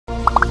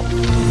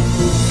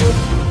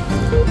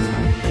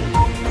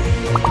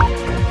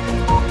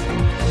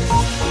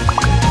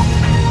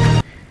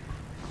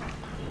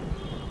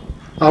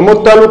આમોદ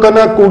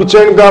તાલુકાના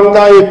કુરચેણ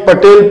ગામના એક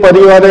પટેલ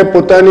પરિવારે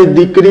પોતાની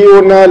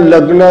દીકરીઓના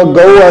લગ્ન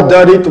ગૌ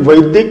આધારિત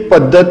વૈદિક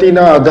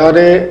પદ્ધતિના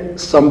આધારે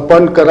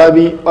સંપન્ન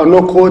કરાવી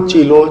અનોખો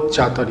ચીલો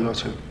ચાતર્યો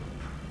છે।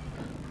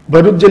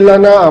 ભરૂચ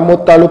જિલ્લાના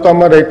આમોદ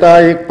તાલુકામાં રહેતા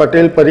એક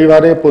પટેલ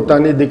પરિવારે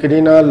પોતાની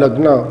દીકરીના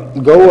લગ્ન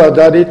ગૌ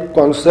આધારિત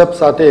કોન્સેપ્ટ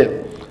સાથે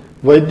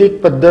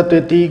વૈદિક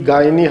પદ્ધતિથી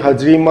ગાયની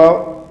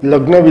હાજરીમાં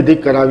લગ્ન વિધિ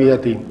કરાવી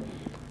હતી।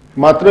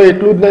 માત્ર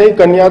એટલું જ નહીં,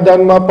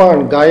 કન્યાદાનમાં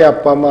પણ ગાય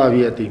આપવામાં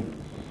આવી હતી।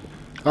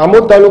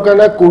 આમોદ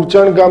તાલુકાના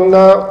કુરચણ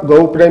ગામના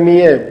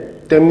ગૌપ્રેમીએ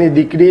તેમની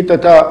દીકરી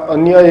તથા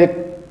અન્ય એક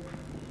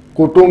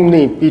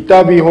કુટુંબની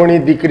પિતા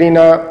વિહોણી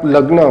દીકરીના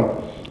લગ્ન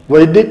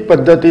વૈદિક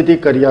પદ્ધતિથી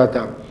કર્યા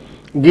હતા।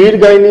 ગીર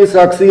ગાયની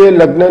સાક્ષીએ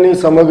લગ્નની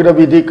સમગ્ર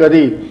વિધિ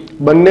કરી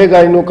બંને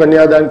ગાયનું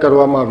કન્યાદાન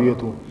કરવામાં આવ્યું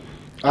હતું।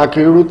 આ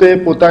ખેડૂતે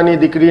પોતાની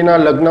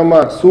દીકરીના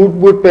લગ્નમાં સૂટ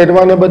બૂટ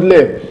પહેરવાને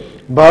બદલે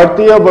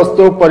ભારતીય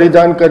વસ્ત્રો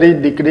પરિધાન કરી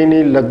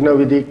દીકરીની લગ્ન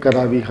વિધિ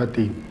કરાવી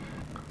હતી।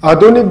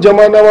 આધુનિક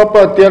જમાનામાં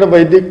પણ અત્યારે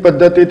વૈદિક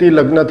પદ્ધતિથી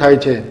લગ્ન થાય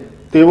છે,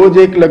 તેવો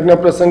જ એક લગ્ન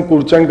પ્રસંગ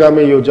કુરચણ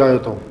ગામે યોજાયો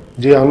હતો,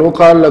 જે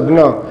અનોખા લગ્ન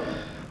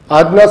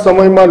આજના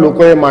સમયમાં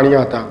લોકોએ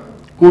માણ્યા હતા।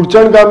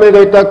 કુરચણ ગામે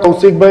રહેતા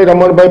કૌશિકભાઈ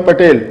રમણભાઈ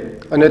પટેલ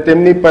અને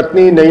તેમની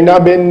પત્ની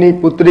નૈનાબેનની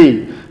પુત્રી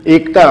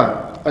એકતા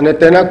અને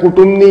તેના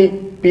કુટુંબની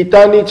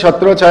પિતાની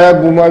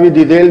છત્રછાયા ગુમાવી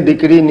દીધેલ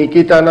દીકરી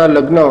નિકિતાના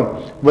લગ્ન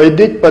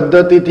વૈદિક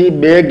પદ્ધતિથી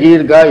 2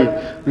 ગીર ગાય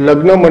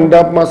લગ્ન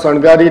મંડપમાં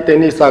શણગારી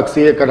તેની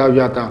સાક્ષીએ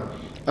કરાવ્યા હતા।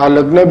 આ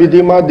લગ્ન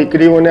વિધિમાં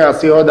દીકરીઓને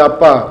આશીર્વાદ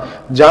આપવા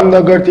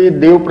જામનગરથી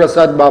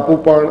દેવપ્રસાદ બાપુ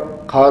પણ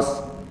ખાસ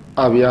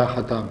આવ્યા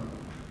હતા।